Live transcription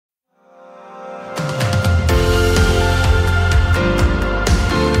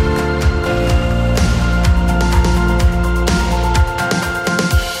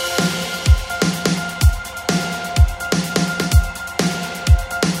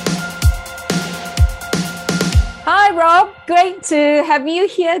Rob, great to have you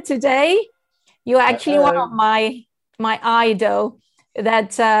here today. You're actually one of my idol.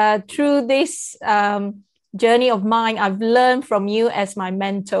 That through this journey of mine, I've learned from you as my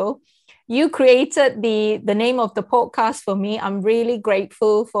mentor. You created the name of the podcast for me. I'm really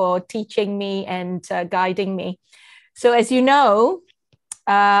grateful for teaching me and guiding me. So, as you know,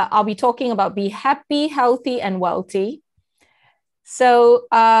 I'll be talking about be happy, healthy, and wealthy. So,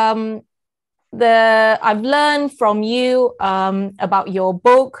 I've learned from you about your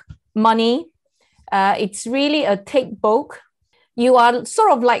book, Money. It's really a thick book. You are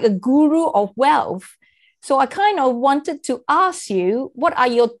sort of like a guru of wealth. So I kind of wanted to ask you, what are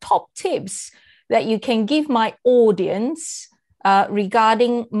your top tips that you can give my audience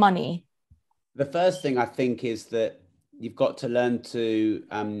regarding money? The first thing I think is that you've got to learn to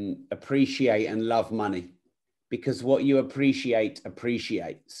appreciate and love money, because what you appreciate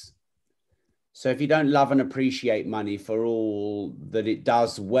appreciates. So if you don't love and appreciate money for all that it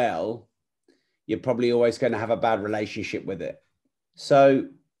does well, you're probably always going to have a bad relationship with it. So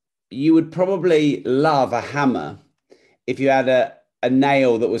you would probably love a hammer if you had a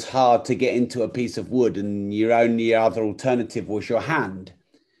nail that was hard to get into a piece of wood and your only other alternative was your hand.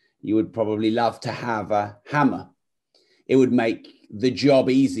 You would probably love to have a hammer. It would make the job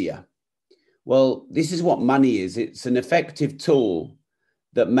easier. Well, this is what money is. It's an effective tool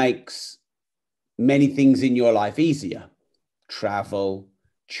that makes many things in your life easier. Travel,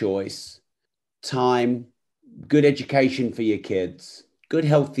 choice, time, good education for your kids, good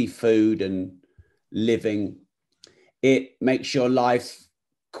healthy food and living. It makes your life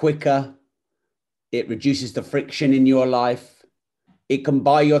quicker. It reduces the friction in your life. It can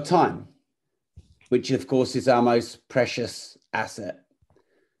buy your time, which of course is our most precious asset.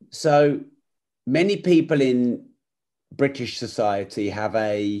 So many people in British society have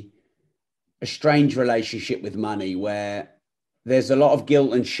a strange relationship with money where there's a lot of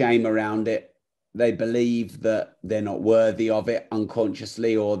guilt and shame around it. They believe that they're not worthy of it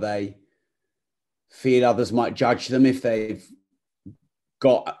unconsciously, or they feel others might judge them if they've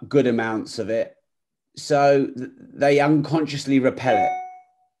got good amounts of it. So they unconsciously repel it.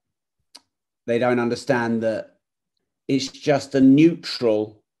 They don't understand that it's just a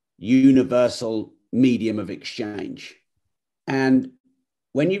neutral, universal medium of exchange. And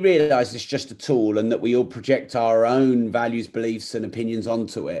when you realize it's just a tool and that we all project our own values, beliefs, and opinions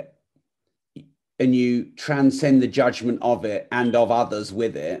onto it, and you transcend the judgment of it and of others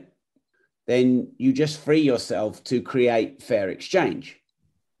with it, then you just free yourself to create fair exchange.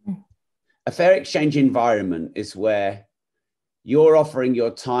 A fair exchange environment is where you're offering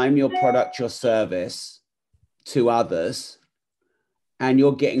your time, your product, your service to others, and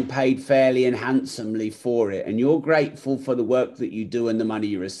you're getting paid fairly and handsomely for it. And you're grateful for the work that you do and the money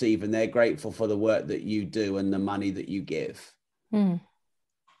you receive, and they're grateful for the work that you do and the money that you give.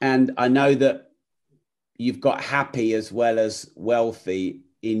 And I know that you've got happy as well as wealthy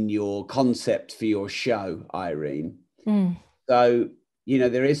in your concept for your show, Irene. So, you know,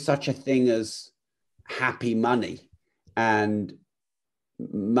 there is such a thing as happy money and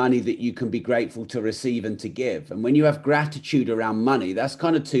money that you can be grateful to receive and to give. And when you have gratitude around money, that's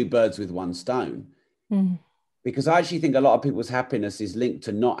kind of two birds with one stone. Because I actually think a lot of people's happiness is linked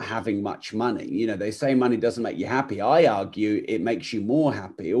to not having much money. You know, they say money doesn't make you happy. I argue it makes you more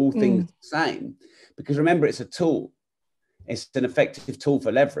happy, all things the same. Because remember, it's a tool. It's an effective tool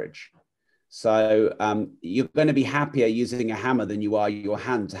for leverage. So you're going to be happier using a hammer than you are your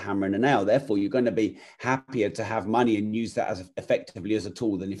hand to hammer in a nail. Therefore, you're going to be happier to have money and use that as effectively as a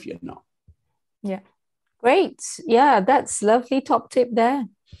tool than if you're not. Yeah, great. Yeah, that's lovely top tip there.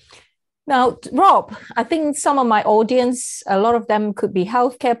 Now, Rob, I think some of my audience, a lot of them could be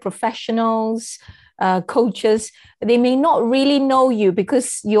healthcare professionals, coaches. They may not really know you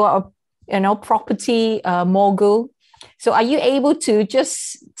because you are a property mogul. So are you able to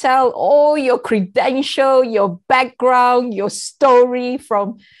just tell all your credential, your background, your story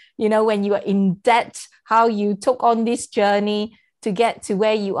from, when you are in debt, how you took on this journey to get to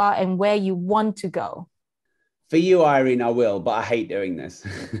where you are and where you want to go? For you, Irene, I will, but I hate doing this.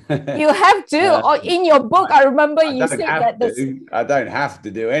 You have to. Or in your book, I remember you said that. I don't have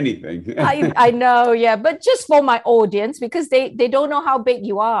to do anything. I know, yeah. But just for my audience, because they don't know how big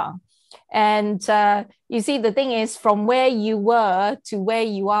you are. And you see, the thing is, from where you were to where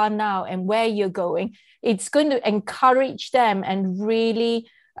you are now and where you're going, it's going to encourage them and really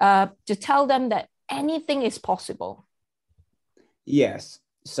to tell them that anything is possible. Yes.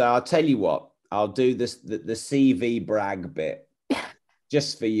 So I'll tell you what, I'll do this, the CV brag bit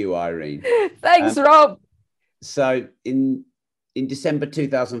just for you, Irene. Thanks, Rob. So in December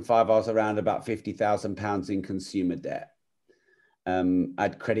 2005, I was around about £50,000 in consumer debt. I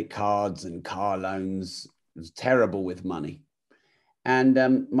had credit cards and car loans. It was terrible with money.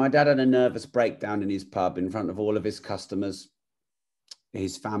 And my dad had a nervous breakdown in his pub in front of all of his customers,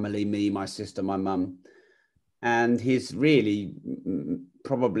 his family, me, my sister, my mum. And his really,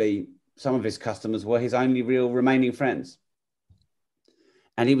 probably some of his customers were his only real remaining friends.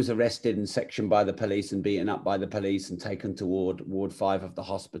 And he was arrested and sectioned by the police and beaten up by the police and taken to Ward 5 of the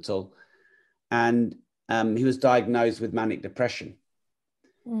hospital. And he was diagnosed with manic depression.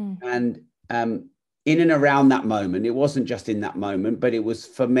 And in and around that moment, it wasn't just in that moment, but it was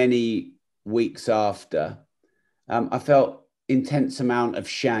for many weeks after, I felt intense amount of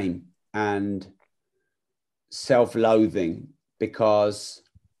shame and self-loathing, because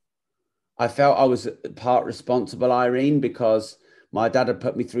I felt I was part responsible, Irene, because my dad had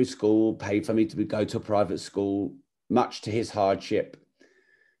put me through school, paid for me to go to a private school, much to his hardship,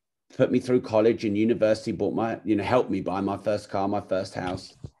 put me through college and university, bought my, helped me buy my first car, my first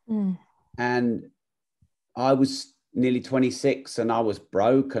house. And I was nearly 26 and I was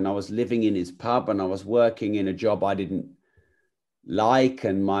broke and I was living in his pub and I was working in a job I didn't like.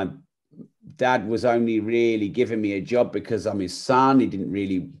 And my dad was only really giving me a job because I'm his son. He didn't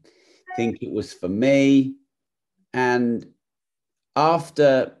really think it was for me. And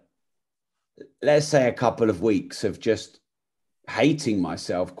after, let's say, a couple of weeks of just hating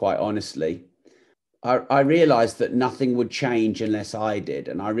myself, quite honestly, I realized that nothing would change unless I did.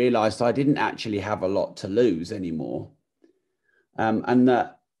 And I realized I didn't actually have a lot to lose anymore. And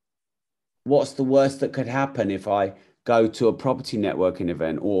that what's the worst that could happen if I go to a property networking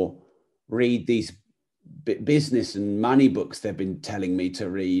event or read these business and money books they've been telling me to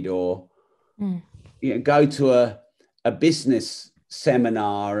read, or go to a business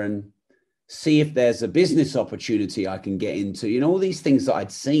seminar and see if there's a business opportunity I can get into, all these things that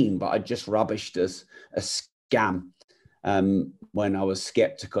I'd seen, but I'd just rubbished as a scam when I was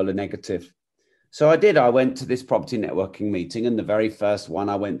skeptical and negative. So I went to this property networking meeting, and the very first one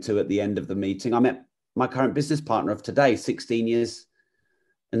I went to, at the end of the meeting, I met my current business partner of today, 16 years,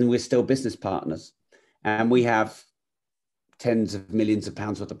 and we're still business partners. And we have tens of millions of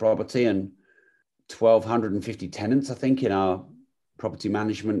pounds worth of property and 1,250 tenants, I think, in our property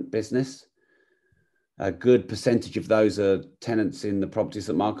management business. A good percentage of those are tenants in the properties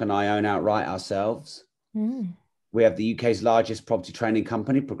that Mark and I own outright ourselves. We have the UK's largest property training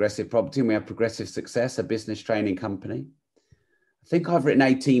company, Progressive Property, and we have Progressive Success, a business training company. I think I've written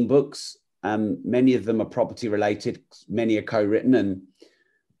 18 books. Many of them are property related, many are co-written, and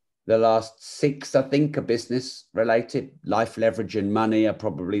the last 6, I think, are business related. Life, Leverage and Money are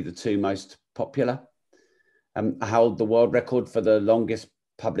probably the 2 most popular. I held the world record for the longest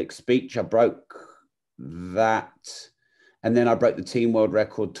public speech. I broke that. And then I broke the team world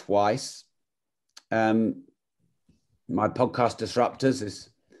record twice. My podcast Disruptors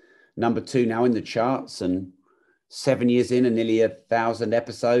is number 2 now in the charts, and 7 years in and nearly 1,000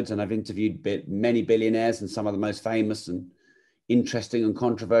 episodes. And I've interviewed many billionaires and some of the most famous and interesting and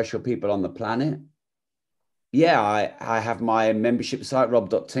controversial people on the planet. Yeah, I have my membership site,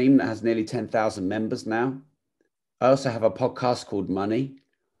 rob.team, that has nearly 10,000 members now. I also have a podcast called Money.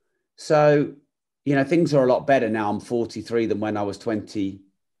 So, things are a lot better now. I'm 43 than when I was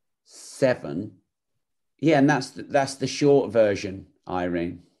 27. Yeah, and that's the short version,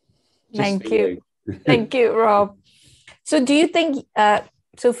 Irene. Thank you. Thank you, Rob. So do you think,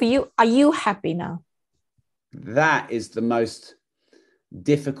 so for you, are you happy now? That is the most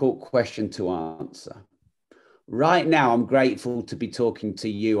difficult question to answer. Right now, I'm grateful to be talking to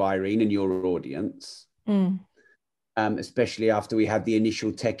you, Irene, and your audience, especially after we had the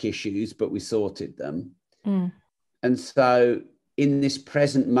initial tech issues, but we sorted them. And so in this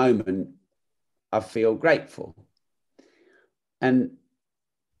present moment, I feel grateful. And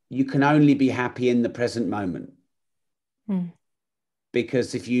you can only be happy in the present moment.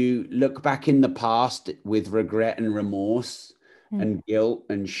 Because if you look back in the past with regret and remorse and guilt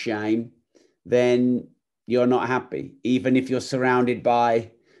and shame, then you're not happy. Even if you're surrounded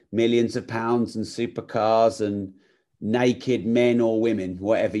by millions of pounds and supercars and naked men or women,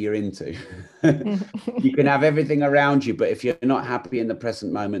 whatever you're into, you can have everything around you. But if you're not happy in the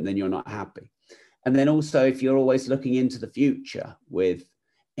present moment, then you're not happy. And then also, if you're always looking into the future with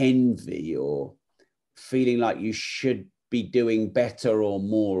envy or feeling like you should be doing better or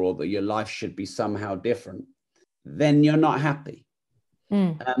more, or that your life should be somehow different, then you're not happy.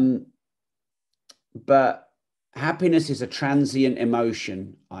 But happiness is a transient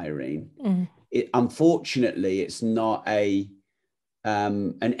emotion, Irene. Unfortunately, it's not an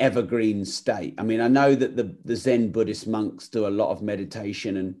evergreen state. I mean, I know that the Zen Buddhist monks do a lot of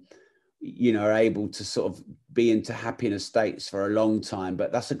meditation, and are able to sort of be into happiness states for a long time.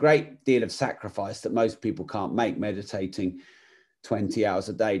 But that's a great deal of sacrifice that most people can't make, meditating 20 hours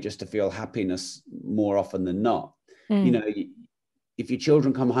a day just to feel happiness more often than not. If your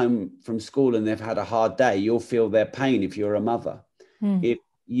children come home from school and they've had a hard day, you'll feel their pain if you're a mother. If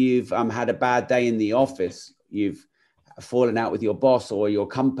you've had a bad day in the office, you've fallen out with your boss, or your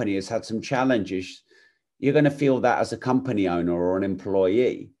company has had some challenges, you're going to feel that as a company owner or an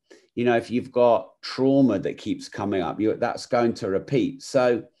employee. If you've got trauma that keeps coming up, that's going to repeat.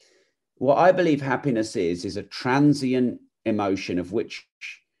 So what I believe happiness is a transient emotion, of which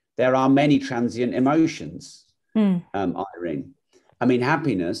there are many transient emotions, Irene. I mean,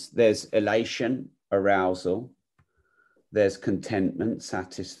 happiness, there's elation, arousal, there's contentment,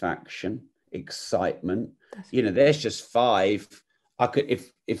 satisfaction, excitement. There's just 5. I could,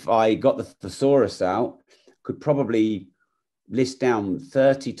 if I got the thesaurus out, could probably list down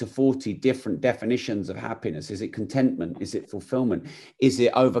 30 to 40 different definitions of happiness. Is it contentment? Is it fulfillment? Is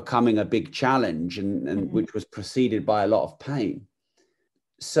it overcoming a big challenge and which was preceded by a lot of pain?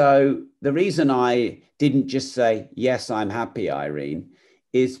 So the reason I didn't just say, yes, I'm happy, Irene,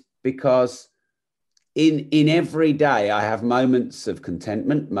 is because in every day I have moments of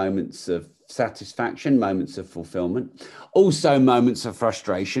contentment, moments of satisfaction, moments of fulfillment, also moments of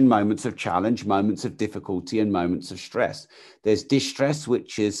frustration, moments of challenge, moments of difficulty, and moments of stress. There's distress,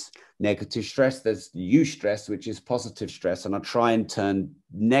 which is negative stress. There's eustress, which is positive stress. And I try and turn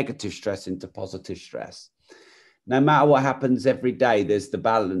negative stress into positive stress. No matter what happens every day, there's the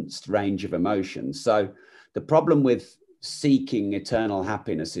balanced range of emotions. So the problem with seeking eternal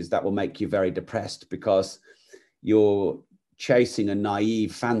happiness is that will make you very depressed, because you're chasing a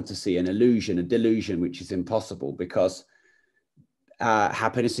naive fantasy, an illusion, a delusion, which is impossible, because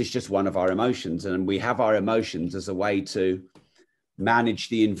happiness is just one of our emotions. And we have our emotions as a way to manage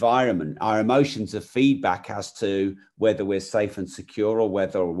the environment. Our emotions are feedback as to whether we're safe and secure or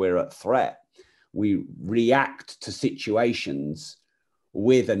whether we're at threat. We react to situations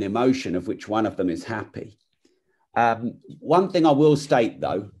with an emotion, of which one of them is happy. One thing I will state,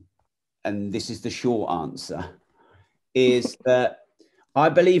 though, and this is the short answer, is that I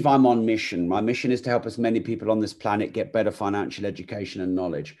believe I'm on mission. My mission is to help as many people on this planet get better financial education and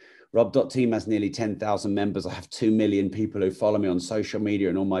knowledge. Rob.team has nearly 10,000 members. I have 2 million people who follow me on social media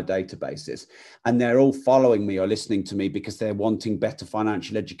and all my databases. And they're all following me or listening to me because they're wanting better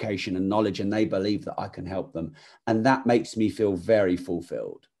financial education and knowledge, and they believe that I can help them. And that makes me feel very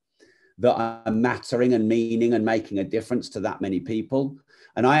fulfilled, that I'm mattering and meaning and making a difference to that many people.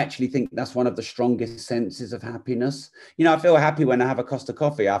 And I actually think that's one of the strongest senses of happiness. I feel happy when I have a Costa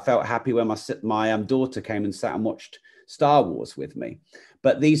coffee. I felt happy when my daughter came and sat and watched Star Wars with me.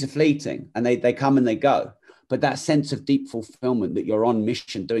 But these are fleeting, and they come and they go. But that sense of deep fulfillment, that you're on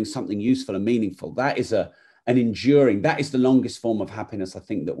mission, doing something useful and meaningful, that is an enduring, that is the longest form of happiness I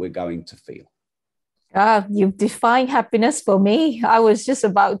think that we're going to feel. You've defined happiness for me. I was just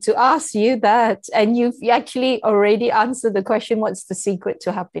about to ask you that, and you've actually already answered the question, what's the secret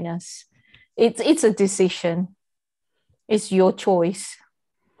to happiness? It's a decision. It's your choice.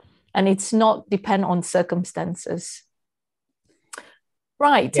 And it's not depend on circumstances.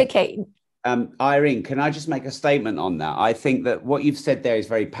 Right, yeah. Okay. Irene, can I just make a statement on that? I think that what you've said there is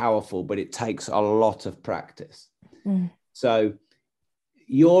very powerful, but it takes a lot of practice. So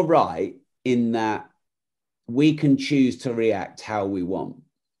you're right in that we can choose to react how we want.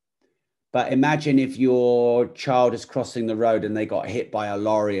 But imagine if your child is crossing the road and they got hit by a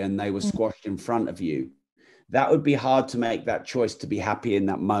lorry and they were squashed in front of you. That would be hard to make that choice to be happy in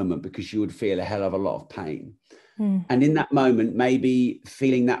that moment, because you would feel a hell of a lot of pain. And in that moment, maybe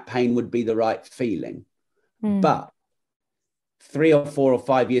feeling that pain would be the right feeling. But 3 or 4 or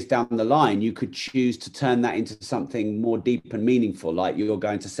 5 years down the line, you could choose to turn that into something more deep and meaningful, like you're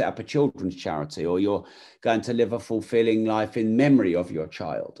going to set up a children's charity, or you're going to live a fulfilling life in memory of your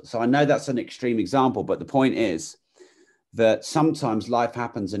child. So I know that's an extreme example, but the point is that sometimes life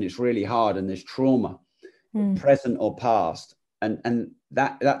happens and it's really hard and there's trauma, present or past. And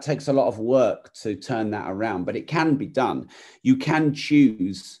that takes a lot of work to turn that around, but it can be done. You can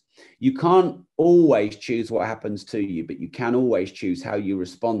choose. You can't always choose what happens to you, but you can always choose how you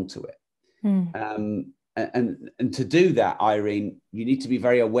respond to it. And to do that, Irene, you need to be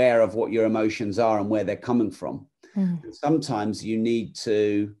very aware of what your emotions are and where they're coming from. And sometimes you need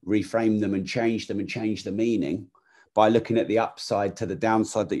to reframe them and change the meaning by looking at the upside to the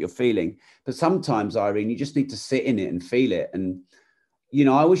downside that you're feeling. But sometimes, Irene, you just need to sit in it and feel it. And, I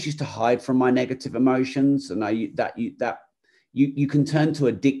always used to hide from my negative emotions, and you can turn to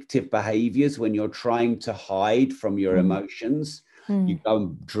addictive behaviors when you're trying to hide from your emotions. You go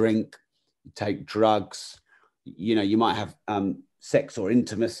and drink, you take drugs, you know, you might have sex or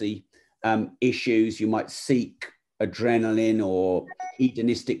intimacy issues, you might seek adrenaline or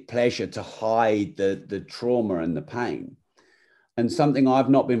hedonistic pleasure to hide the trauma and the pain. And something I've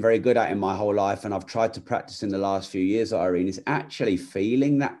not been very good at in my whole life, and I've tried to practice in the last few years, Irene, is actually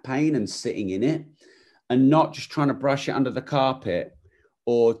feeling that pain and sitting in it, and not just trying to brush it under the carpet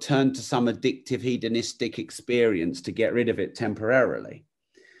or turn to some addictive hedonistic experience to get rid of it temporarily.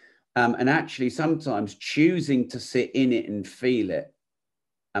 And actually sometimes choosing to sit in it and feel it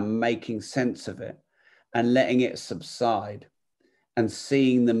and making sense of it and letting it subside and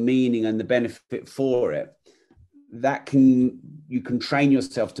seeing the meaning and the benefit for it, you can train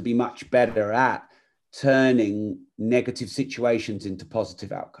yourself to be much better at turning negative situations into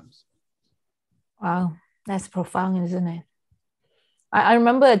positive outcomes. Wow, that's profound, isn't it? I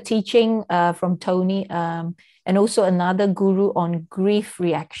remember a teaching from Tony and also another guru on grief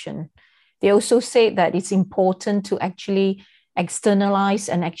reaction. They also say that it's important to actually externalize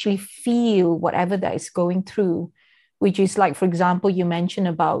and actually feel whatever that is going through, which is like, for example, you mentioned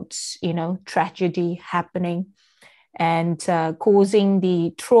about, you know, tragedy happening and causing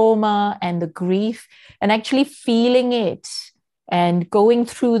the trauma and the grief, and actually feeling it and going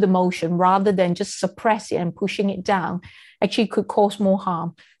through the motion rather than just suppress it and pushing it down actually could cause more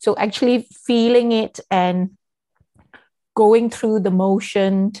harm. So actually feeling it and going through the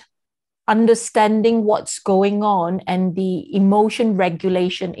motion, understanding what's going on, and the emotion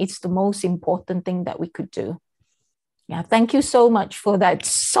regulation is the most important thing that we could do. Yeah, thank you so much for that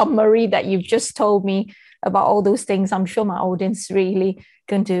summary that you've just told me about all those things. I'm sure my audience really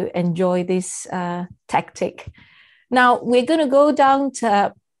going to enjoy this tactic. Now, we're going to go down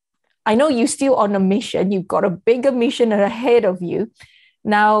to, I know you're still on a mission. You've got a bigger mission ahead of you.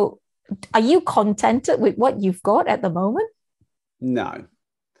 Now, are you contented with what you've got at the moment? No,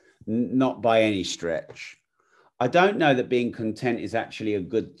 not by any stretch. I don't know that being content is actually a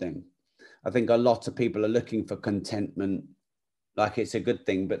good thing. I think a lot of people are looking for contentment like it's a good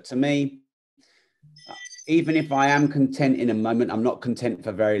thing. But to me, even if I am content in a moment, I'm not content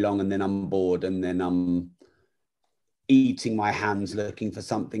for very long, and then I'm bored, and then I'm eating my hands looking for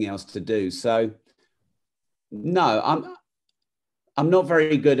something else to do. So no, I'm not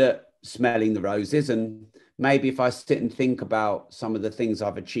very good at smelling the roses. And maybe if I sit and think about some of the things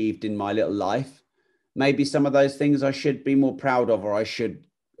I've achieved in my little life, maybe some of those things I should be more proud of, or I should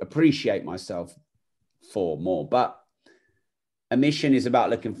appreciate myself for more. But a mission is about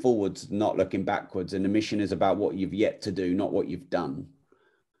looking forwards, not looking backwards. And a mission is about what you've yet to do, not what you've done.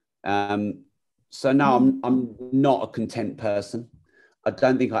 So no, I'm not a content person. I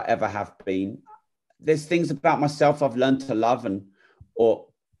don't think I ever have been. There's things about myself I've learned to love and or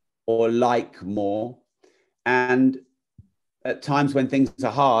like more. And at times when things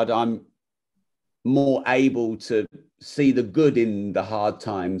are hard, I'm more able to see the good in the hard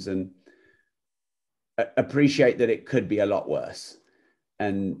times and appreciate that it could be a lot worse.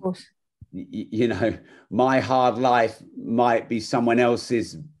 And, you know, my hard life might be someone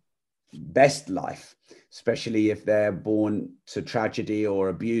else's best life, especially if they're born to tragedy or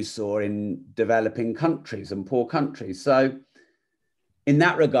abuse or in developing countries and poor countries. So in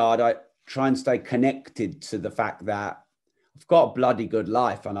that regard, I try and stay connected to the fact that I've got a bloody good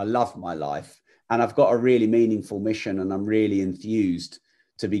life and I love my life, and I've got a really meaningful mission, and I'm really enthused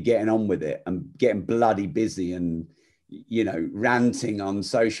to be getting on with it and getting bloody busy and, you know, ranting on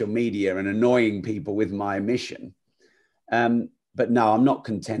social media and annoying people with my mission. But no, I'm not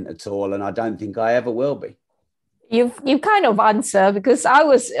content at all, and I don't think I ever will be. You kind of answer, because I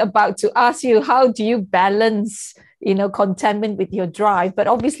was about to ask you, how do you balance, you know, contentment with your drive? But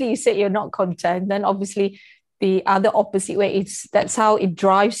obviously you said you're not content. Then obviously the other opposite way, that's how it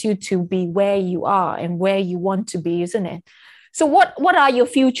drives you to be where you are and where you want to be, isn't it? So what are your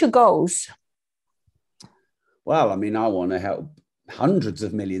future goals? Well, I mean, I want to help hundreds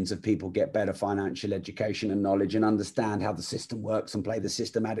of millions of people get better financial education and knowledge and understand how the system works and play the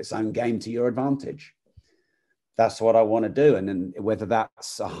system at its own game to your advantage. That's what I want to do. And then whether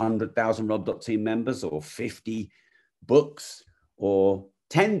that's 100,000 Rob.team members or 50 books or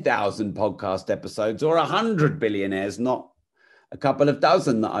 10,000 podcast episodes or 100 billionaires, not a couple of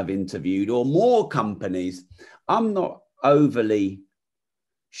dozen that I've interviewed, or more companies, I'm not overly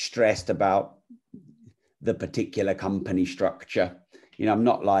stressed about the particular company structure. You know, I'm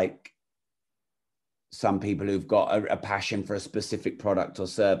not like some people who've got a passion for a specific product or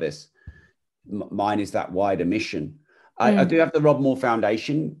service. Mine is that wider mission. I do have the Rob Moore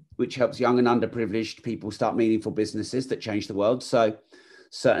Foundation, which helps young and underprivileged people start meaningful businesses that change the world. So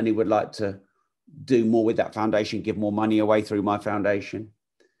certainly would like to do more with that foundation, give more money away through my foundation.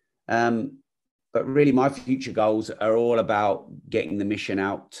 But really, my future goals are all about getting the mission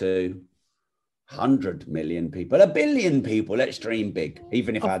out to 100 million people, 1 billion people. Let's dream big.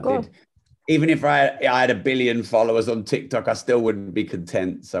 Even if I had 1 billion followers on TikTok, I still wouldn't be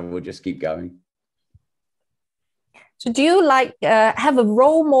content. So we'll just keep going. So do you like have a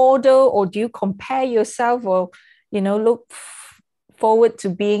role model, or do you compare yourself, or, look forward to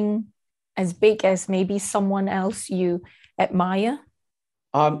being as big as maybe someone else you admire?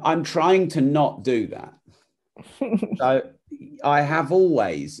 I'm trying to not do that. So I have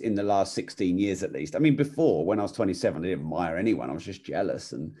always, in the last 16 years at least, I mean, before, when I was 27, I didn't admire anyone. I was just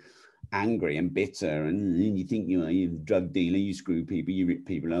jealous and angry and bitter. And you think you're a drug dealer, you screw people, you rip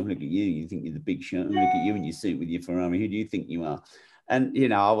people off. Look at you, you think you're the big shot. Look at you in your suit with your Ferrari. Who do you think you are?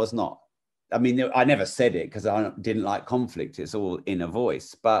 And, I was not. I mean, I never said it because I didn't like conflict. It's all inner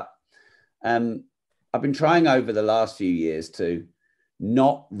voice. But I've been trying over the last few years to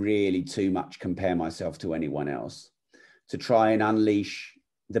not really too much compare myself to anyone else, to try and unleash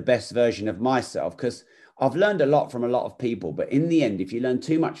the best version of myself. Because I've learned a lot from a lot of people, but in the end, if you learn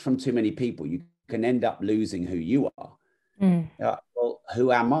too much from too many people, you can end up losing who you are. Well,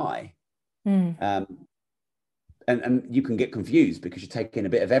 who am I? And you can get confused because you're taking a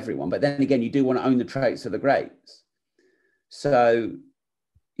bit of everyone. But then again, you do want to own the traits of the greats. So,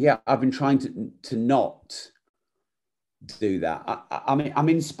 yeah, I've been trying to not do that. I mean, I'm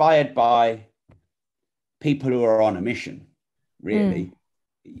inspired by people who are on a mission, really.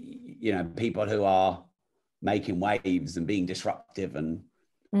 People who are making waves and being disruptive and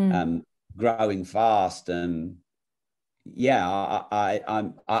growing fast. And yeah,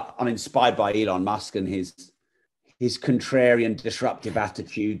 I'm inspired by Elon Musk and his contrarian, disruptive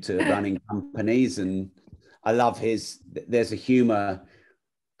attitude to running companies. And I love there's a humor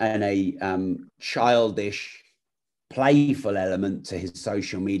and a childish, playful element to his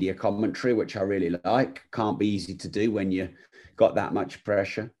social media commentary, which I really like. Can't be easy to do when you got that much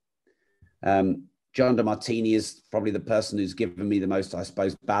pressure. John DeMartini is probably the person who's given me the most, I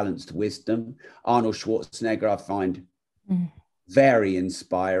suppose, balanced wisdom. Arnold Schwarzenegger, I find very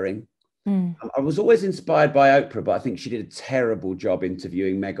inspiring. I was always inspired by Oprah, but I think she did a terrible job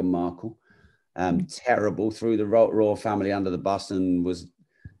interviewing Meghan Markle. Terrible, threw the royal family under the bus and was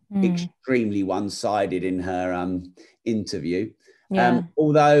extremely one-sided in her interview.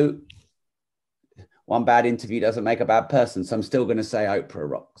 Although one bad interview doesn't make a bad person, so I'm still going to say Oprah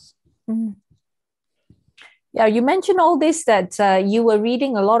rocks. Yeah, you mentioned all this, that you were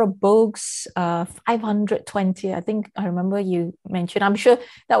reading a lot of books, 520, I think I remember you mentioned. I'm sure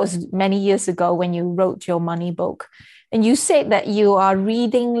that was many years ago when you wrote your money book. And you said that you are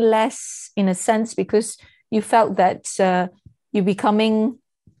reading less in a sense because you felt that you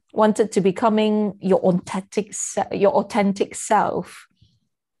wanted to becoming your authentic self.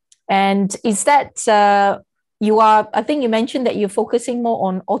 And is that I think you mentioned that you're focusing more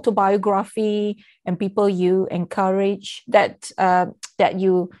on autobiography and people you encourage, that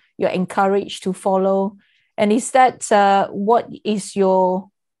you're encouraged to follow. And is that what is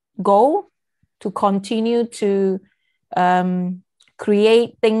your goal, to continue to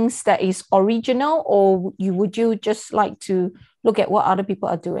create things that is original, or would you just like to look at what other people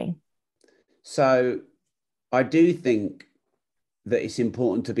are doing? So I do think that it's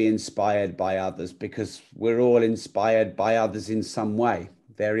important to be inspired by others, because we're all inspired by others in some way.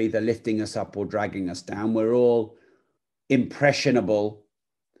 They're either lifting us up or dragging us down. We're all impressionable,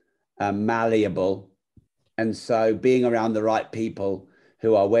 malleable. And so being around the right people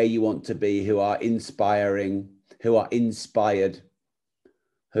who are where you want to be, who are inspiring, who are inspired,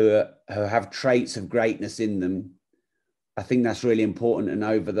 who have traits of greatness in them, I think that's really important. And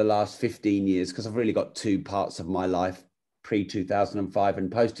over the last 15 years, because I've really got two parts of my life, pre-2005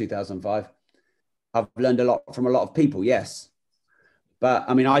 and post-2005, I've learned a lot from a lot of people, yes. But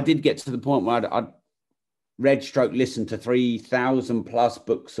I mean, I did get to the point where I'd read / listened to 3,000 plus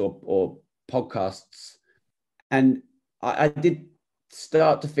books or podcasts. And I did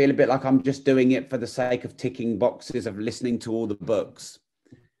start to feel a bit like I'm just doing it for the sake of ticking boxes of listening to all the books.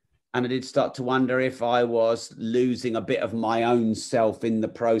 And I did start to wonder if I was losing a bit of my own self in the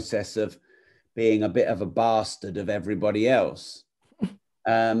process of being a bit of a bastard of everybody else.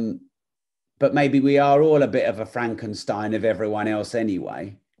 But maybe we are all a bit of a Frankenstein of everyone else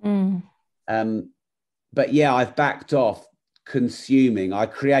anyway. But yeah, I've backed off consuming. I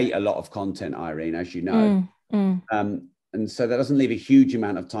create a lot of content, Irene, as you know. And so that doesn't leave a huge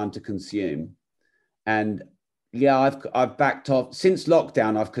amount of time to consume. And yeah, I've backed off. Since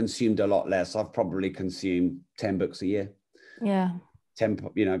lockdown, I've consumed a lot less. I've probably consumed 10 books a year. Yeah. 10,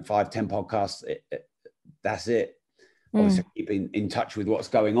 5, 10 podcasts. That's it. obviously keep in touch with what's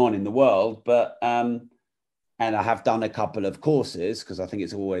going on in the world, but and I have done a couple of courses because I think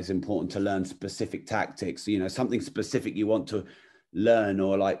it's always important to learn specific tactics, something specific you want to learn,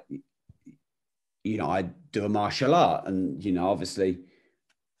 or like, I do a martial art, and, obviously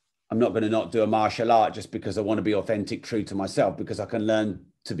I'm not going to not do a martial art just because I want to be authentic, true to myself, because I can learn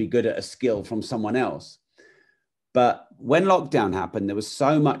to be good at a skill from someone else. But when lockdown happened, there was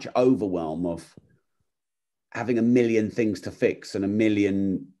so much overwhelm of having a million things to fix and a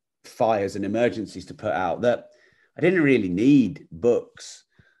million fires and emergencies to put out that I didn't really need books,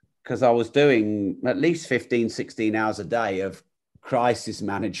 because I was doing at least 15, 16 hours a day of crisis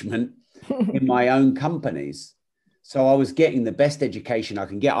management in my own companies. So I was getting the best education I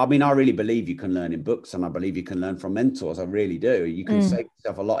can get. I mean, I really believe you can learn in books, and I believe you can learn from mentors. I really do. You can save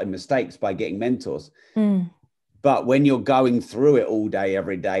yourself a lot of mistakes by getting mentors. But when you're going through it all day,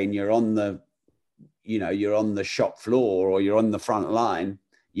 every day, and you're on the shop floor or you're on the front line,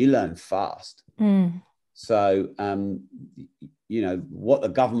 you learn fast. So, what the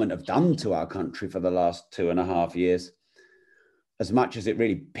government have done to our country for the last 2.5 years, as much as it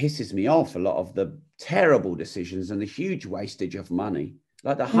really pisses me off, a lot of the terrible decisions and the huge wastage of money,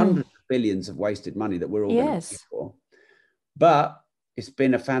 like the hundreds of billions of wasted money that we're all going to pay for. But it's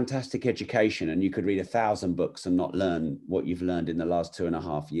been a fantastic education, and you could read 1,000 books and not learn what you've learned in the last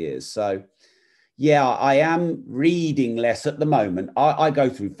 2.5 years. So, yeah, I am reading less at the moment. I go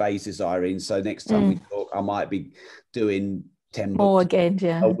through phases, Irene. So next time we talk, I might be doing 10 books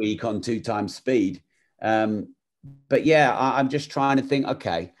a week on 2 times speed. But yeah, I'm just trying to think,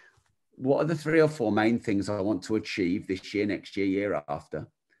 okay, what are the 3 or 4 main things I want to achieve this year, next year, year after?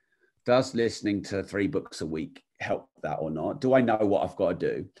 Does listening to 3 books a week help that or not? Do I know what I've got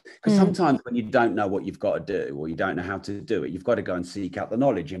to do? Because sometimes when you don't know what you've got to do, or you don't know how to do it, you've got to go and seek out the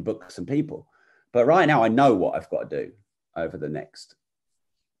knowledge in books and people. But right now I know what I've got to do over the next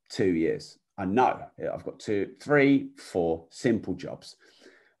 2 years. I know I've got 2, 3, 4 simple jobs.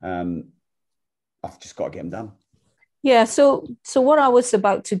 I've just got to get them done. Yeah. So what I was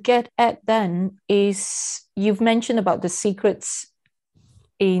about to get at then is, you've mentioned about the secrets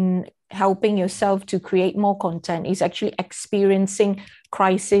in helping yourself to create more content is actually experiencing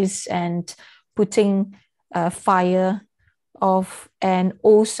crisis and putting fire off. And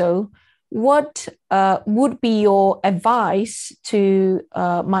also, what would be your advice to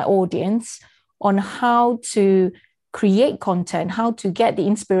my audience on how to create content, how to get the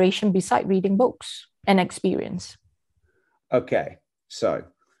inspiration beside reading books and experience? Okay, so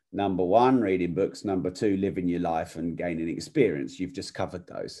number 1, reading books. Number 2, living your life and gaining experience. You've just covered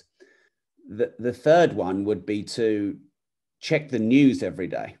those. The third one would be to check the news every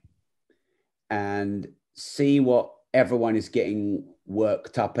day and see what everyone is getting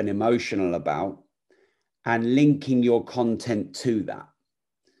worked up and emotional about, and linking your content to that.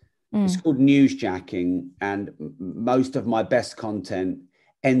 It's called newsjacking, and most of my best content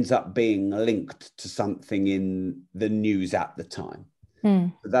ends up being linked to something in the news at the time.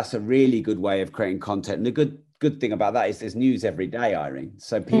 So that's a really good way of creating content. And the good thing about that is there's news every day, Irene.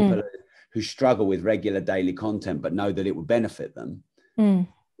 So people who struggle with regular daily content but know that it would benefit them,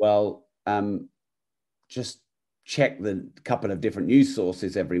 well, just check the couple of different news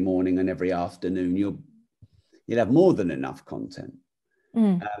sources every morning and every afternoon. You'll have more than enough content.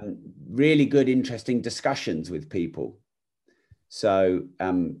 Really good, interesting discussions with people. So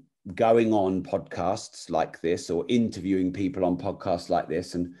going on podcasts like this, or interviewing people on podcasts like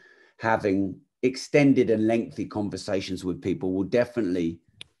this, and having extended and lengthy conversations with people will definitely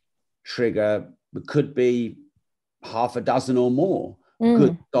trigger, it could be half a dozen or more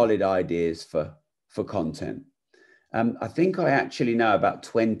good solid ideas for content. I think I actually know about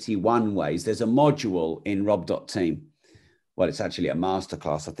 21 ways. There's a module in rob.team. Well, it's actually a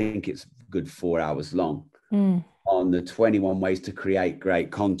masterclass. I think it's a good 4 hours long on the 21 ways to create great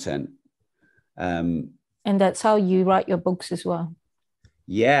content. And that's how you write your books as well.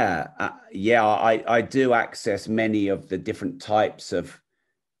 Yeah. I do access many of the different types of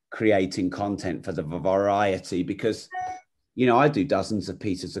creating content for the variety, because, I do dozens of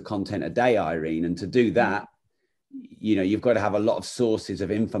pieces of content a day, Irene. And to do that, you've got to have a lot of sources of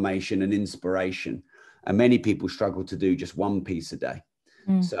information and inspiration. And many people struggle to do just one piece a day.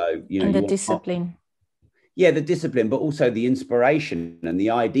 So, and the discipline. The discipline, but also the inspiration and the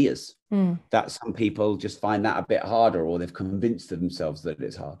ideas that some people just find that a bit harder, or they've convinced themselves that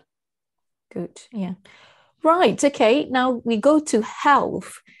it's hard. Good. Yeah. Right. Okay. Now we go to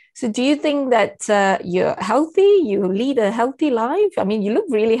health. So do you think that you're healthy? You lead a healthy life? I mean, you look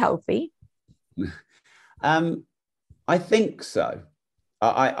really healthy. I think so.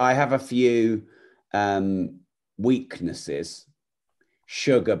 I have a few weaknesses,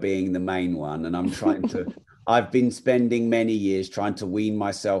 sugar being the main one. And I've been spending many years trying to wean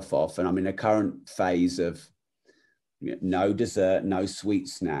myself off. And I'm in a current phase of no dessert, no sweet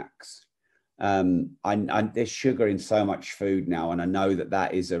snacks. There's sugar in so much food now, and I know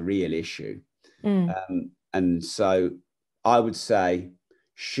that is a real issue. And so I would say,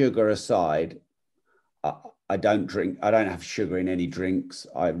 sugar aside, I don't have sugar in any drinks.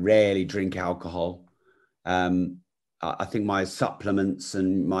 I rarely drink alcohol. I think my supplements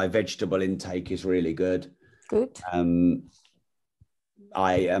and my vegetable intake is really good. Good.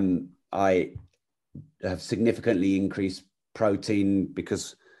 I have significantly increased protein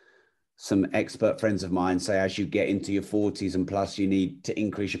because some expert friends of mine say as you get into your 40s and plus, you need to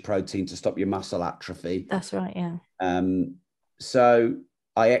increase your protein to stop your muscle atrophy. That's right, yeah. So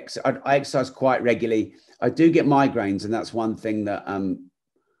I exercise quite regularly. I do get migraines, and that's one thing that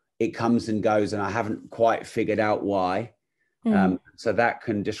it comes and goes, and I haven't quite figured out why. So that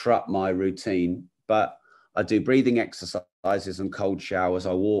can disrupt my routine. But I do breathing exercises and cold showers.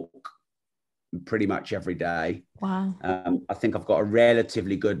 I walk pretty much every day. Wow. I think I've got a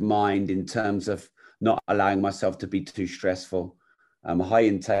relatively good mind in terms of not allowing myself to be too stressful. A high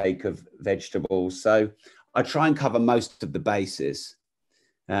intake of vegetables. So I try and cover most of the bases.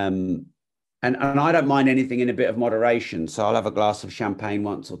 And I don't mind anything in a bit of moderation. So I'll have a glass of champagne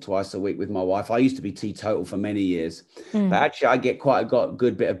once or twice a week with my wife. I used to be teetotal for many years, but actually I get quite a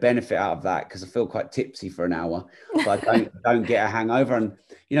good bit of benefit out of that because I feel quite tipsy for an hour, but I don't get a hangover. And,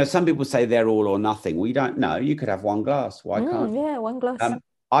 some people say they're all or nothing. Well, you don't know. You could have one glass. Why can't you? Yeah, one glass.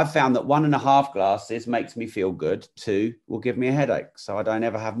 I've found that 1.5 glasses makes me feel good. 2 will give me a headache. So I don't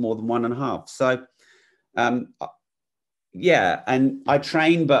ever have more than 1.5. So, yeah, and I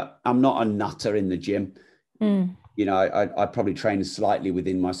train, but I'm not a nutter in the gym. I probably train slightly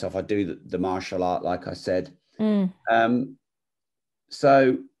within myself. I do the martial art, like I said.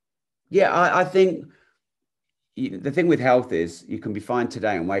 So, yeah, I think the thing with health is you can be fine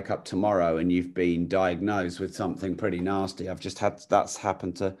today and wake up tomorrow and you've been diagnosed with something pretty nasty. That's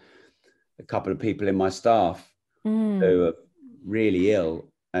happened to a couple of people in my staff who are really ill.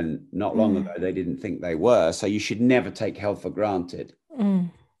 And not long ago, they didn't think they were. So you should never take health for granted.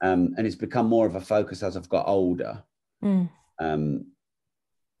 And it's become more of a focus as I've got older.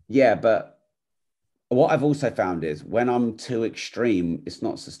 Yeah, but what I've also found is when I'm too extreme, it's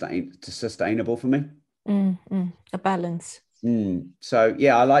not sustainable for me. A balance. So,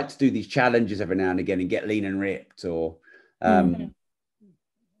 yeah, I like to do these challenges every now and again and get lean and ripped or,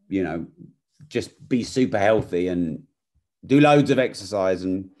 just be super healthy and do loads of exercise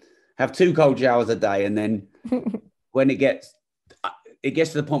and have 2 cold showers a day. And then when it gets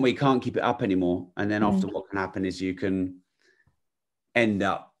to the point where you can't keep it up anymore. And then often what can happen is you can end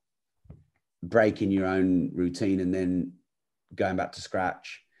up breaking your own routine and then going back to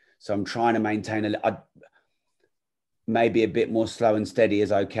scratch. So I'm trying to maintain maybe a bit more slow and steady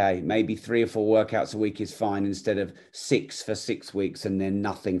is okay. Maybe 3 or 4 workouts a week is fine instead of 6 for 6 weeks and then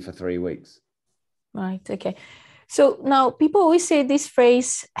nothing for 3 weeks. Right. Okay. So now people always say this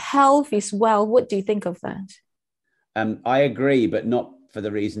phrase, health is wealth. What do you think of that? I agree, but not for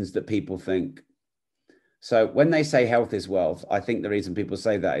the reasons that people think. So when they say health is wealth, I think the reason people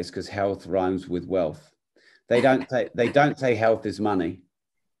say that is because health rhymes with wealth. They don't say health is money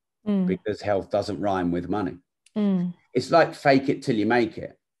because health doesn't rhyme with money. It's like fake it till you make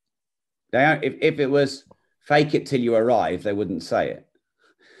it. If it was fake it till you arrive, they wouldn't say it.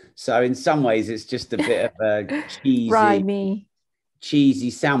 So in some ways, it's just a bit of a cheesy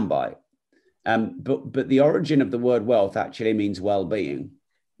soundbite. But the origin of the word wealth actually means well-being.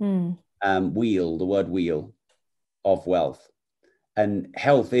 The word wheel of wealth. And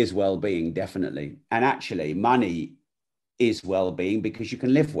health is well-being, definitely. And actually, money is well-being because you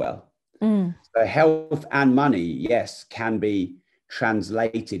can live well. So health and money, yes, can be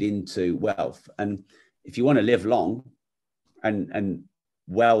translated into wealth. And if you want to live long, and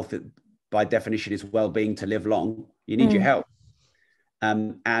wealth by definition is well-being to live long, you need your health.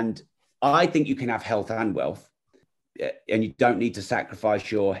 And I think you can have health and wealth, and you don't need to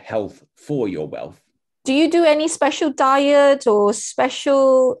sacrifice your health for your wealth. Do you do any special diet or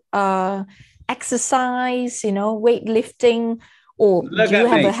special exercise, weightlifting, or do you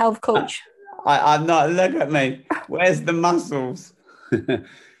have a health coach? I'm not. Look at me. Where's the muscles?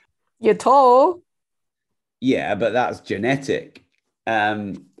 You're tall. Yeah, but that's genetic.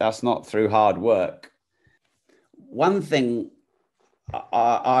 That's not through hard work. One thing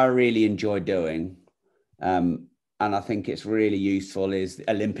I really enjoy doing, and I think it's really useful, is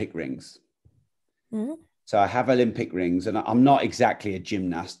Olympic rings. So I have Olympic rings, and I'm not exactly a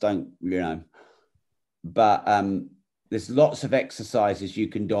gymnast. but there's lots of exercises you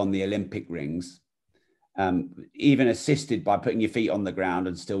can do on the Olympic rings, even assisted by putting your feet on the ground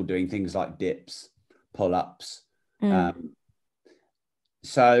and still doing things like dips, pull-ups.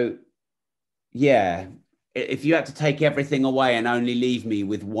 So, yeah, if you had to take everything away and only leave me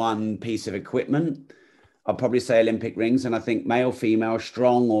with one piece of equipment, I'd probably say Olympic rings. And I think male, female,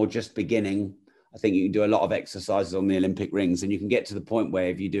 strong, or just beginning, I think you can do a lot of exercises on the Olympic rings, and you can get to the point where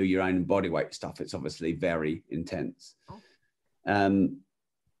if you do your own body weight stuff, it's obviously very intense. In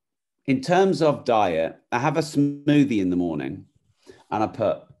terms of diet, I have a smoothie in the morning, and I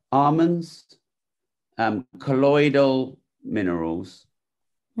put almonds, colloidal minerals,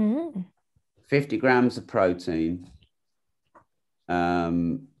 50 grams of protein,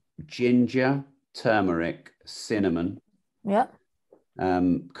 ginger, turmeric, cinnamon,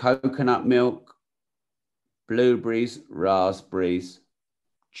 coconut milk, blueberries, raspberries,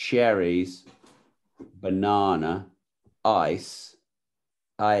 cherries, banana, ice.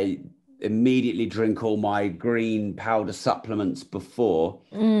 I immediately drink all my green powder supplements before,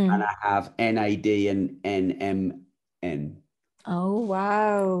 and I have NAD and NMN. Oh,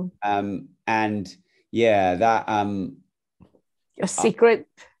 wow. And yeah, that your secret.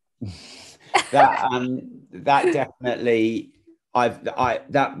 that definitely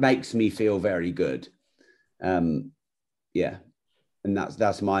that makes me feel very good. Yeah, and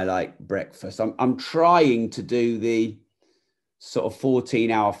that's my like breakfast. I'm trying to do the sort of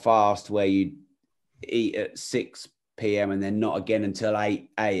 14-hour fast where you eat at 6 p.m. and then not again until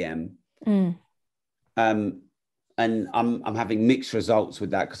 8 a.m. And I'm having mixed results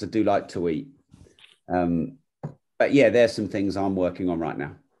with that because I do like to eat. But yeah, there's some things I'm working on right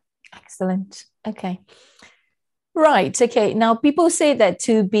now. Excellent. Okay. Right. Okay. Now, people say that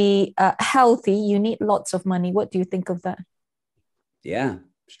to be healthy, you need lots of money. What do you think of that? Yeah,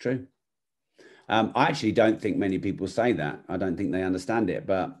 it's true. I actually don't think many people say that. I don't think they understand it.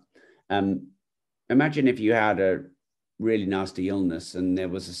 But imagine if you had a really nasty illness and there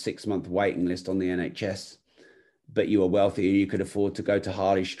was a 6-month waiting list on the NHS, but you were wealthy and you could afford to go to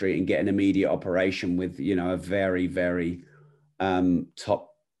Harley Street and get an immediate operation with, you know, a very, very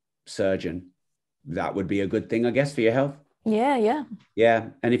top surgeon. That would be a good thing, I guess, for your health. Yeah.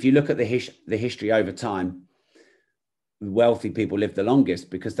 And if you look at the history over time, wealthy people live the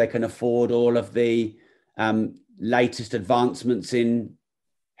longest because they can afford all of the latest advancements in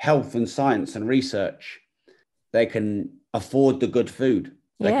health and science and research. They can afford the good food.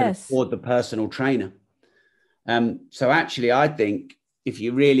 They can afford the personal trainer. So actually, I think if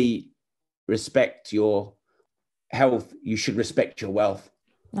you really respect your health, you should respect your wealth.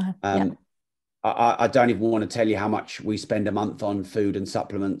 I don't even want to tell you how much we spend a month on food and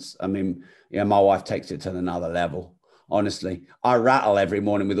supplements. I mean, my wife takes it to another level. Honestly, I rattle every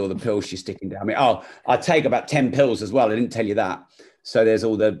morning with all the pills she's sticking down me. Oh, I take about 10 pills as well. I didn't tell you that. So there's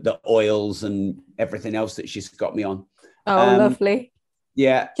all the oils and everything else that she's got me on. Oh, lovely.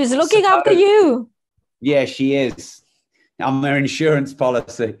 Yeah. She's looking after you. Yeah, she is. I'm her insurance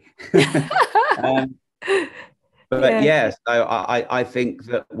policy. But yeah, so I think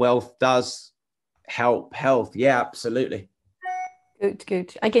that wealth does help health. Yeah, absolutely.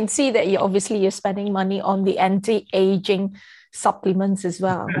 Good. I can see that you're spending money on the anti-aging supplements as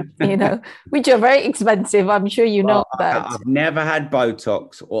well, which are very expensive. I'm sure you know that. I've never had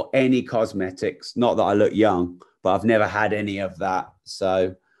Botox or any cosmetics. Not that I look young, but I've never had any of that.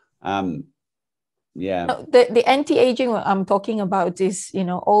 So, yeah. No, the anti-aging I'm talking about is,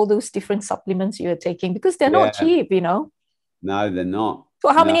 all those different supplements you're taking because they're not cheap, No, they're not.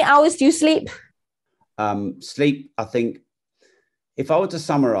 So how many hours do you sleep? Sleep, I think, if I were to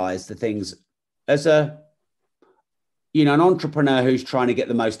summarize the things as an entrepreneur who's trying to get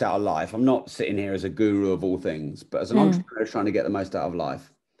the most out of life, I'm not sitting here as a guru of all things, but as an entrepreneur trying to get the most out of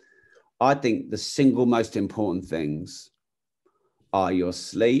life, I think the single most important things are your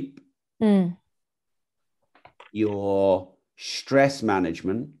sleep, your stress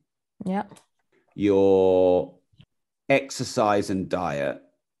management, your exercise and diet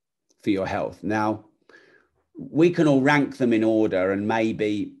for your health. Now, we can all rank them in order and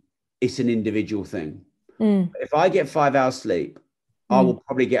maybe it's an individual thing. If I get 5 hours sleep, I will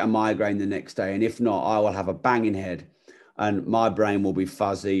probably get a migraine the next day. And if not, I will have a banging head and my brain will be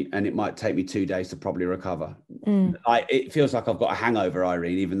fuzzy and it might take me 2 days to probably recover. It feels like I've got a hangover,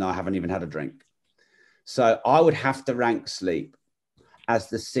 Irene, even though I haven't even had a drink. So I would have to rank sleep as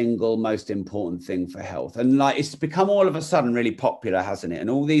the single most important thing for health. And it's become all of a sudden really popular, hasn't it? And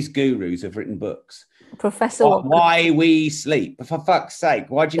all these gurus have written books. Professor Why we sleep. For fuck's sake,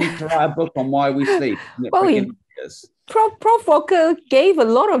 why do you need to write a book on why we sleep? Well, Prof Walker gave a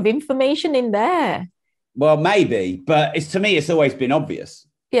lot of information in there. Well, maybe, but to me, it's always been obvious.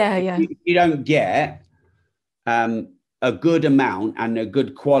 Yeah, yeah. You don't get a good amount and a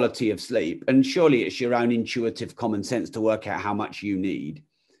good quality of sleep, and surely it's your own intuitive common sense to work out how much you need,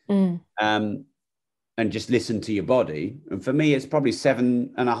 and just listen to your body. And for me, it's probably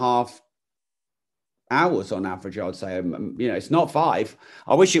 7.5 hours on average, I would say. It's not 5.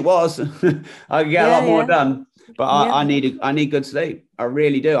 I wish it was. I could get a lot more done, but I need good sleep. I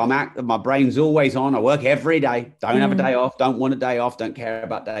really do. I'm active. My brain's always on. I work every day. Don't have a day off. Don't want a day off. Don't care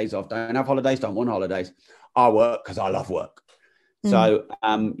about days off. Don't have holidays. Don't want holidays. I work because I love work. So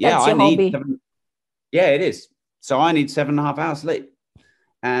I need it is. So I need 7.5 hours sleep.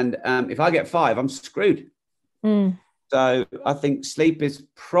 And if I get 5, I'm screwed. So I think sleep is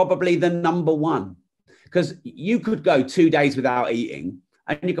probably the number one, because you could go 2 days without eating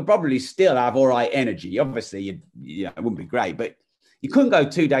and you could probably still have all right energy. Obviously, it wouldn't be great, but you couldn't go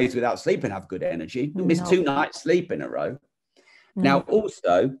 2 days without sleep and have good energy. You miss 2 nights sleep in a row. Now,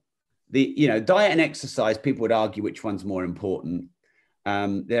 also, diet and exercise, people would argue which one's more important.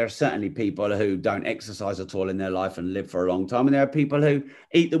 There are certainly people who don't exercise at all in their life and live for a long time. And there are people who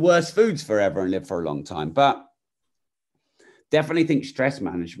eat the worst foods forever and live for a long time. But definitely think stress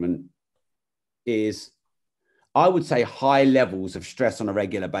management is, I would say, high levels of stress on a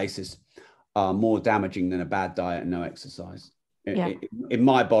regular basis are more damaging than a bad diet and no exercise in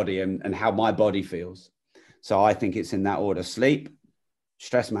my body and how my body feels. So I think it's in that order: sleep,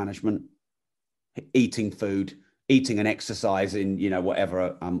 stress management, eating food, eating and exercise in,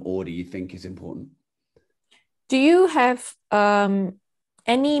 whatever order you think is important. Do you have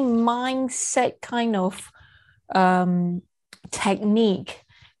any mindset kind of technique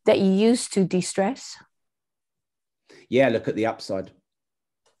that you use to de-stress? Yeah, look at the upside.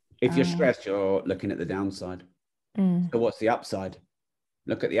 If you're stressed, you're looking at the downside. So what's the upside?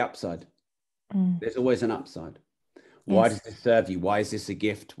 Look at the upside. There's always an upside. Why does this serve you? Why is this a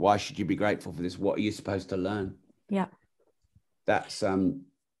gift? Why should you be grateful for this? What are you supposed to learn? Yeah. That's the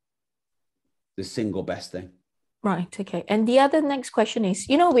single best thing. Right. Okay. And the other next question is,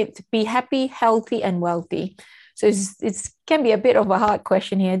 with be happy, healthy, and wealthy. So it's can be a bit of a hard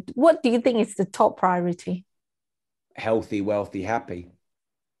question here. What do you think is the top priority? Healthy, wealthy, happy.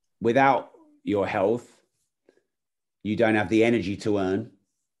 Without your health, you don't have the energy to earn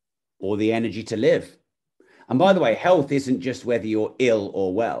or the energy to live. And by the way, health isn't just whether you're ill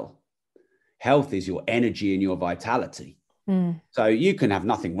or well. Health is your energy and your vitality. So you can have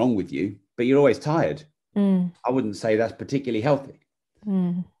nothing wrong with you, but you're always tired. I wouldn't say that's particularly healthy.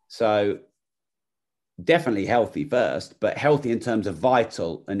 So definitely healthy first, but healthy in terms of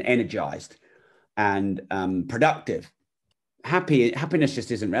vital and energized and productive. Happiness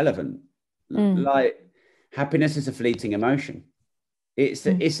just isn't relevant. Like, happiness is a fleeting emotion. It's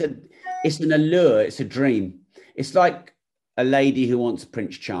an allure. It's a dream. It's like a lady who wants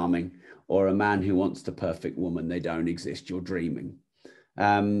Prince Charming or a man who wants the perfect woman. They don't exist. You're dreaming.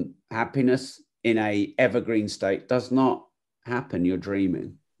 Happiness in a evergreen state does not happen. You're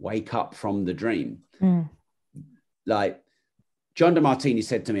dreaming. Wake up from the dream. Like John DeMartini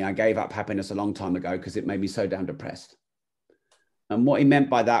said to me, I gave up happiness a long time ago because it made me so damn depressed. And what he meant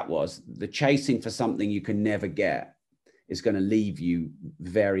by that was the chasing for something you can never get is going to leave you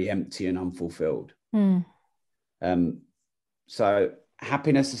very empty and unfulfilled. So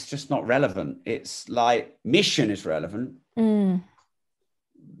happiness is just not relevant. It's like mission is relevant.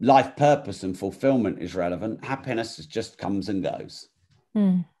 Life purpose and fulfillment is relevant. Happiness just comes and goes.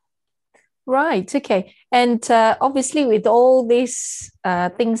 Right. Okay. And obviously with all these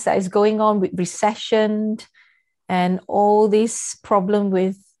things that is going on with recession and all this problem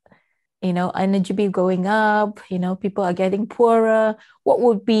with, energy bill going up, people are getting poorer, what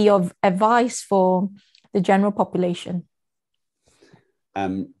would be your advice for the general population?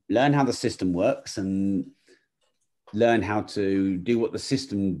 Learn how the system works and learn how to do what the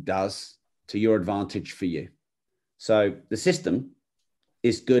system does to your advantage for you. So the system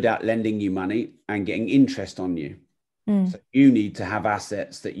is good at lending you money and getting interest on you. So you need to have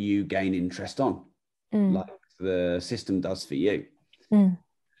assets that you gain interest on, like the system does for you.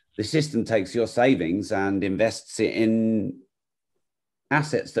 The system takes your savings and invests it in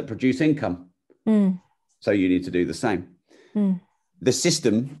assets that produce income. So you need to do the same. The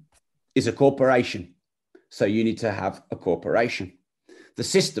system is a corporation. So you need to have a corporation. The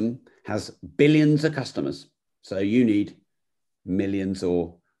system has billions of customers. So you need millions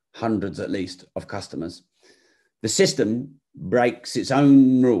or hundreds at least of customers. The system breaks its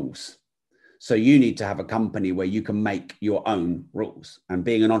own rules. So you need to have a company where you can make your own rules. And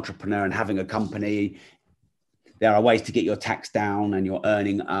being an entrepreneur and having a company, there are ways to get your tax down and your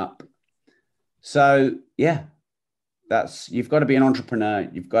earning up. So yeah, you've got to be an entrepreneur.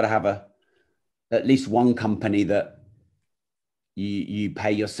 You've got to have at least one company that you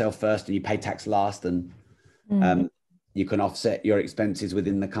pay yourself first and you pay tax last, and you can offset your expenses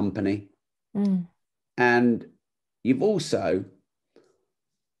within the company. And you've also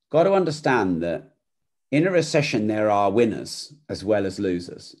got to understand that in a recession, there are winners as well as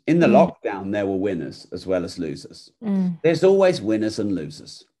losers. In the lockdown, there were winners as well as losers. There's always winners and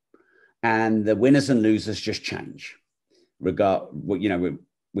losers. And the winners and losers just change, with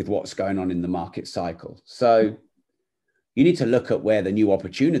what's going on in the market cycle. So you need to look at where the new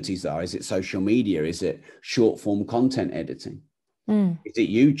opportunities are. Is it social media? Is it short form content editing? Is it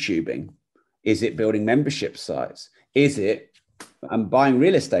YouTubing? Is it building membership sites? Is it buying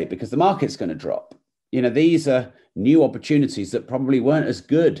real estate because the market's going to drop? These are new opportunities that probably weren't as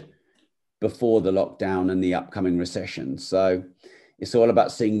good before the lockdown and the upcoming recession. So it's all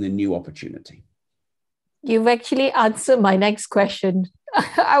about seeing the new opportunity. You've actually answered my next question.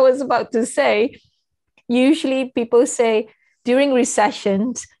 I was about to say, usually people say during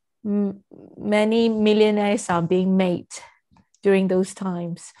recessions, many millionaires are being made during those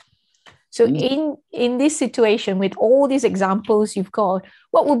times. So in this situation, with all these examples you've got,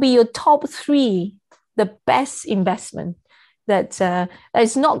 what would be your top 3, the best investment that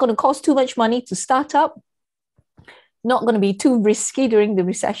is not going to cost too much money to start up, not going to be too risky during the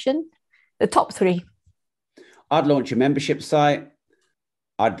recession? The top 3. I'd launch a membership site.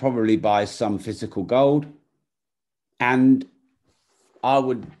 I'd probably buy some physical gold, and I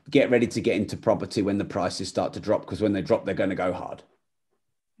would get ready to get into property when the prices start to drop, because when they drop, they're going to go hard.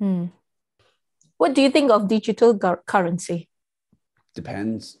 What do you think of digital currency?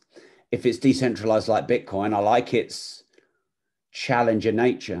 Depends. If it's decentralized like Bitcoin, I like its challenger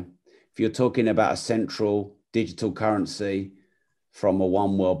nature. If you're talking about a central digital currency from a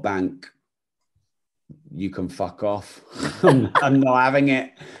one world bank, you can fuck off. I'm not having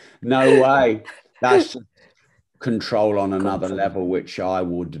it. No way. That's just control on another level, which I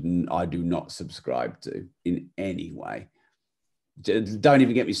do not subscribe to in any way. Don't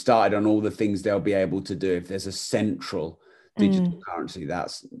even get me started on all the things they'll be able to do if there's a central digital currency.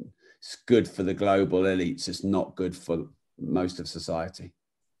 It's good for the global elites. It's not good for most of society.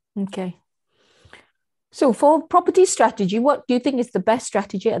 Okay. So for property strategy, what do you think is the best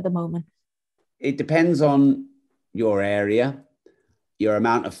strategy at the moment? It depends on your area, your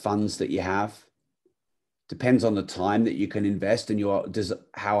amount of funds that you have. Depends on the time that you can invest and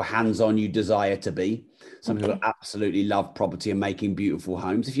how hands-on you desire to be. Some people absolutely love property and making beautiful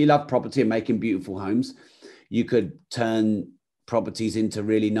homes. If you love property and making beautiful homes, you could turn properties into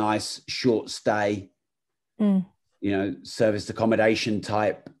really nice short stay, serviced accommodation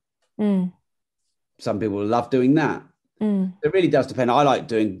type. Some people love doing that. It really does depend. I like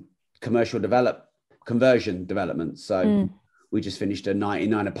doing conversion development. So we just finished a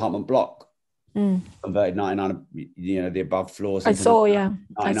 99 apartment block. Converted 99, the above floors. I saw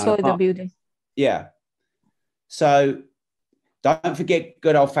the building. Yeah. So don't forget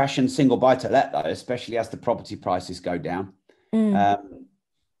good old fashioned single buy to let, though, especially as the property prices go down.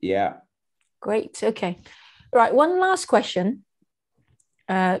 Yeah. Great. Okay. Right. One last question.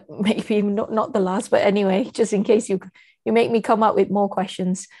 Maybe not the last, but anyway, just in case you make me come up with more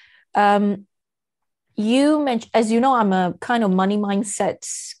questions. You mentioned, as you know, I'm a kind of money mindset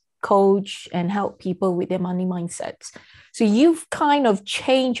coach and help people with their money mindsets. So you've kind of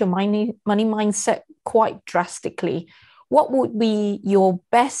changed your money mindset quite drastically. What would be your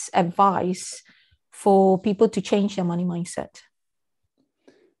best advice for people to change their money mindset?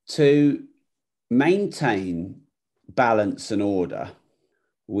 To maintain balance and order,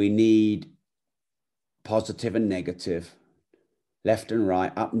 we need positive and negative, left and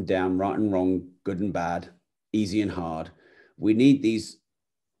right, up and down, right and wrong, good and bad, easy and hard. We need these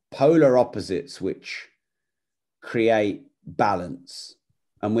polar opposites which create balance,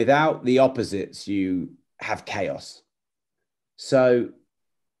 and without the opposites you have chaos. So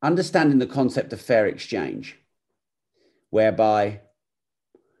understanding the concept of fair exchange, whereby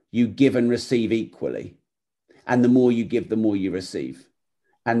you give and receive equally, and the more you give, the more you receive,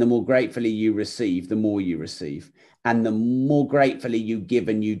 and the more gratefully you receive, the more you receive, and the more gratefully you give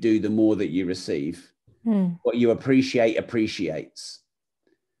and you do, the more that you receive. What you appreciate appreciates.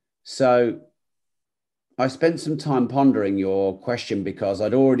 So I spent some time pondering your question, because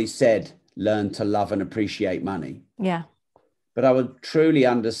I'd already said learn to love and appreciate money. Yeah. But I would truly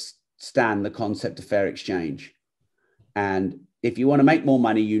understand the concept of fair exchange. And if you want to make more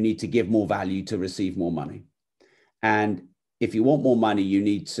money, you need to give more value to receive more money. And if you want more money, you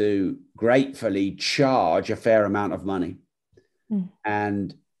need to gratefully charge a fair amount of money.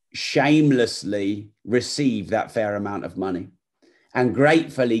 And shamelessly receive that fair amount of money and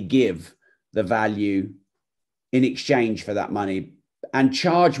gratefully give the value in exchange for that money, and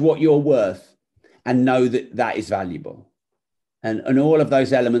charge what you're worth and know that that is valuable. And all of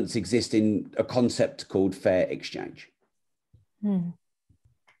those elements exist in a concept called fair exchange.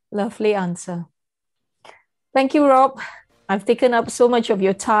 Lovely answer. Thank you, Rob. I've taken up so much of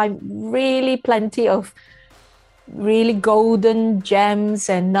your time. Really plenty of really golden gems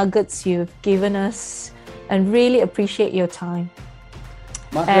and nuggets you've given us, and really appreciate your time.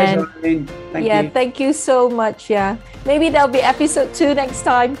 My pleasure, Eileen. Thank you. Thank you so much. Yeah. Maybe there'll be episode 2 next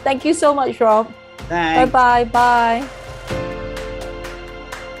time. Thank you so much, Rob. Thanks. Bye-bye. Bye.